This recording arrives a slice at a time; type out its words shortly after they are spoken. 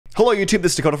Hello YouTube,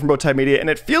 this is Dakota from Bowtied Media, and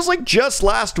it feels like just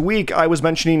last week I was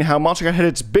mentioning how Monstercat had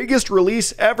its biggest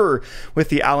release ever with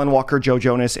the Alan Walker, Joe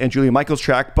Jonas, and Julia Michaels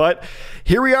track, but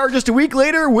here we are just a week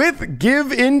later with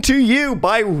Give In To You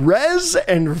by Rezz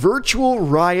and Virtual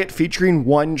Riot featuring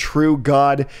One True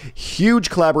God.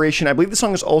 Huge collaboration. I believe the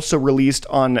song is also released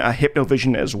on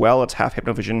Hypnovision as well. It's half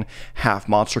Hypnovision, half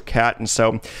Monstercat, and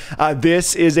so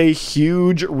this is a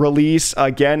huge release.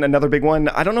 Again, another big one.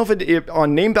 I don't know if it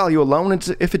on name value alone,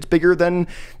 if it's bigger than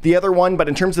the other one, but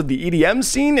in terms of the EDM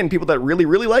scene and people that really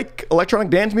like electronic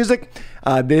dance music,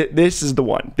 this is the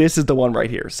one. This is the one right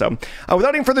here. So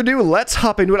without any further ado, let's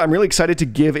hop into it. I'm really excited to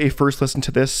give a first listen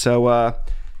to this. So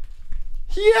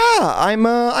yeah,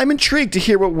 I'm intrigued to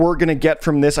hear what we're gonna get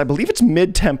from this. I believe it's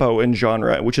mid-tempo in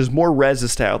genre, which is more Rezz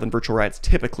style than Virtual Riot's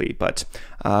typically, but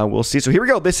we'll see. So here we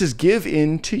go. This is Give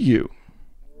In To You.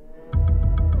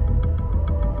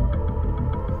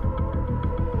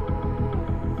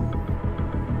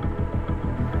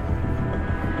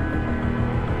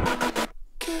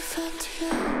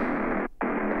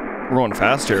 We're going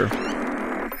faster.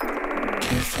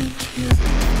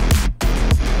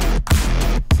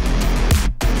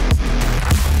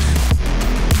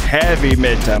 Heavy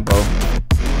mid-tempo.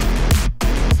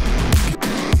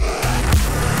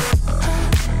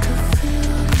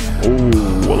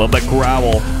 Ooh, I love that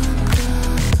growl.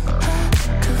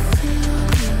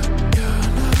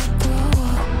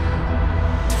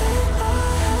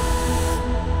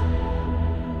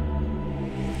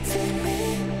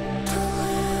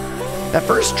 That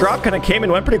first drop kind of came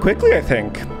and went pretty quickly, I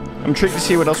think. I'm intrigued to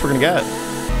see what else we're gonna get.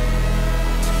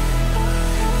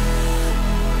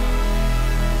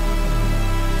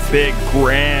 Big,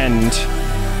 grand,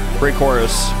 great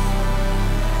chorus.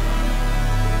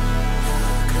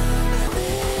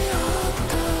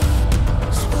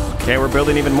 Okay, we're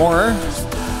building even more.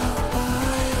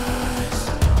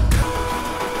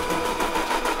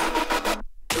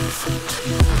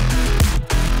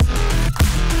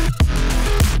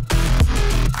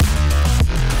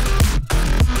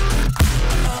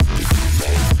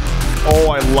 Oh,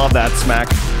 I love that smack.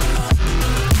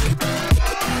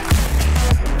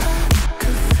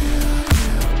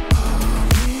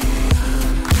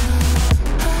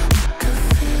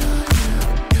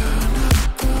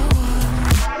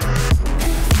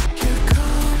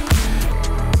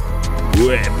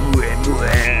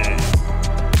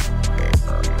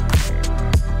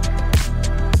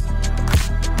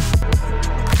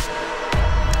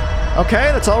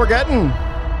 Okay, that's all we're getting.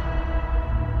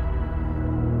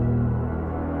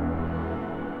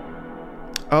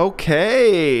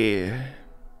 Okay.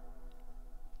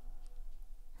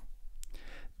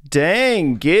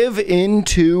 Dang, Give In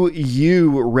To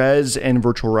You, Rezz and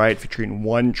Virtual Riot featuring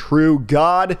One True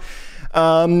God.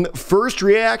 First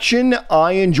reaction,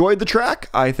 I enjoyed the track.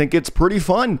 I think it's pretty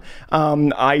fun.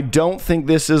 I don't think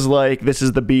this is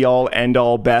the be all end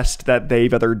all best that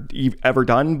they've ever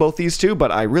done, both these two,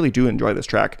 but I really do enjoy this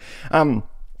track.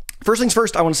 First things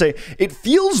first, I want to say, it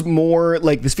feels more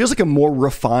like, this feels like a more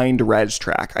refined Rezz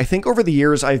track. I think over the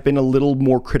years, I've been a little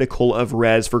more critical of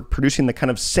Rezz for producing the kind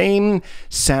of same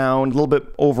sound a little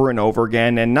bit over and over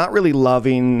again, and not really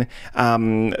loving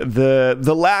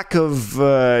the lack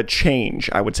of change,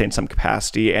 I would say, in some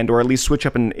capacity, and or at least switch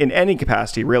up in any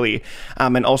capacity, really.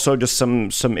 And also just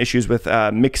some issues with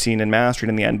mixing and mastering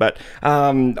in the end. But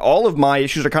all of my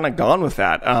issues are kind of gone with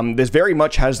that. This very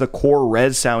much has the core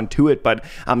Rezz sound to it, but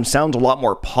sounds a lot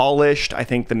more polished. I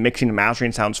think the mixing and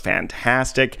mastering sounds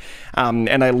fantastic.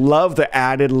 And I love the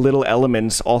added little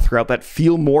elements all throughout that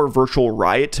feel more Virtual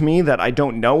Riot to me, that I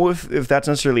don't know if that's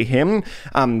necessarily him,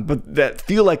 but that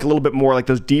feel like a little bit more like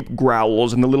those deep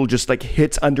growls and the little just like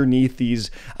hits underneath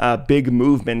these big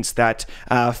movements that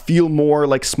feel more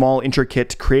like small,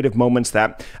 intricate, creative moments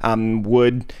that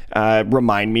would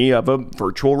remind me of a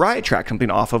Virtual Riot track,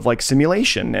 something off of like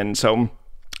Simulation. And so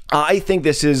I think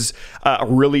this is a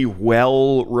really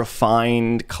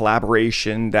well-refined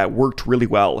collaboration that worked really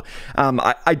well.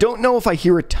 I don't know if I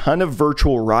hear a ton of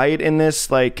Virtual Riot in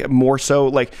this, like more so,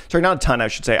 like, sorry, not a ton, I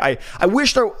should say. I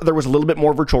wish there was a little bit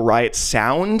more Virtual Riot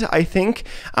sound, I think.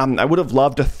 I would have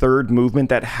loved a third movement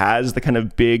that has the kind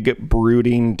of big,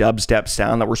 brooding dubstep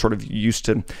sound that we're sort of used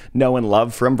to know and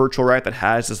love from Virtual Riot, that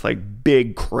has this like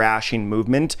big crashing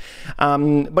movement.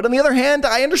 But on the other hand,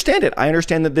 I understand it. I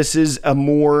understand that this is a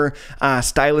more more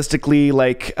stylistically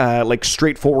like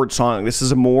straightforward song. This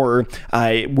is a more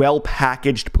well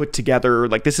packaged, put together.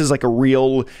 Like this is like a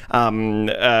real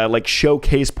like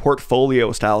showcase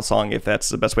portfolio style song, if that's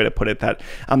the best way to put it. That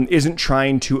isn't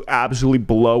trying to absolutely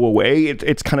blow away.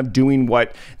 It's kind of doing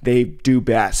what they do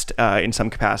best in some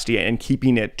capacity and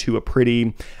keeping it to a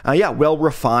pretty well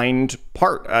refined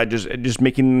part. Just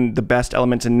making the best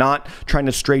elements and not trying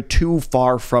to stray too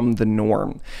far from the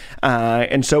norm.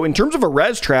 And so in terms of a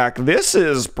Rezz track, this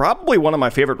is probably one of my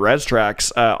favorite Rezz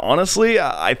tracks. Honestly,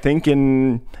 I think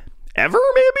in ever,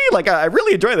 maybe? Like, I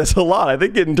really enjoy this a lot. I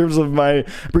think in terms of my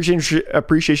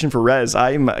appreciation for Rezz,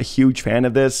 I'm a huge fan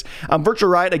of this. Virtual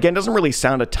Riot, again, doesn't really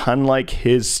sound a ton like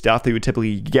his stuff that you would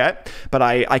typically get, but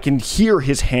I can hear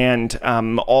his hand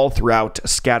all throughout,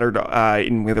 scattered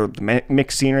in whether the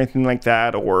mixing or anything like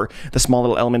that, or the small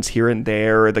little elements here and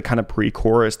there, the kind of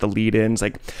pre-chorus, the lead-ins.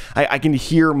 Like, I can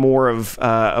hear more of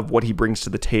what he brings to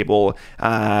the table,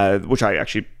 which I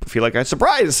actually feel like I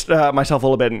surprised myself a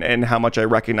little bit in how much I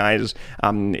recognize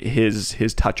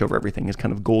his touch over everything, his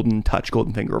kind of golden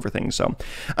finger over things. So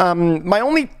my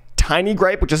only tiny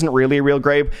gripe, which isn't really a real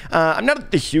gripe, I'm not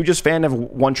the hugest fan of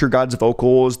One True God's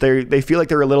vocals. They feel like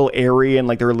they're a little airy and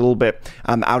like they're a little bit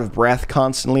out of breath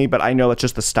constantly, but I know that's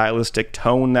just the stylistic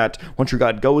tone that One True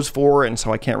God goes for, and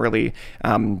so I can't really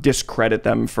discredit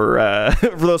them for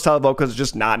for those style of vocals. It's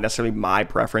just not necessarily my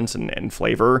preference and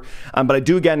flavor, but I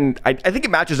do, again, I think it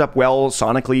matches up well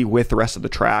sonically with the rest of the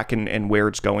track and where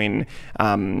it's going,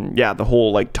 the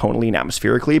whole like tonally and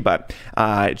atmospherically, but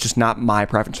it's just not my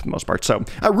preference for the most part. So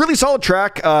a really solid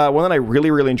track, one that I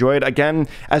really enjoyed. Again,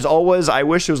 as always, I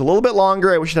wish it was a little bit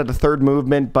longer. I wish it had a third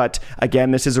movement, but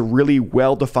again, this is a really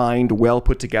well-defined,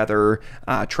 well-put-together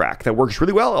track that works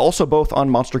really well, also both on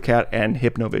Monstercat and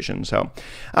Hypnovision. So,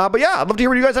 but yeah, I'd love to hear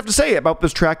what you guys have to say about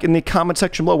this track in the comment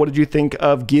section below. What did you think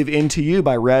of Give In To You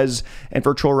by Rezz and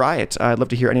Virtual Riot? I'd love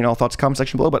to hear any and all thoughts in the comment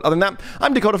section below, but other than that,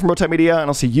 I'm Dakota from Bowtied Media, and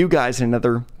I'll see you guys in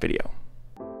another video.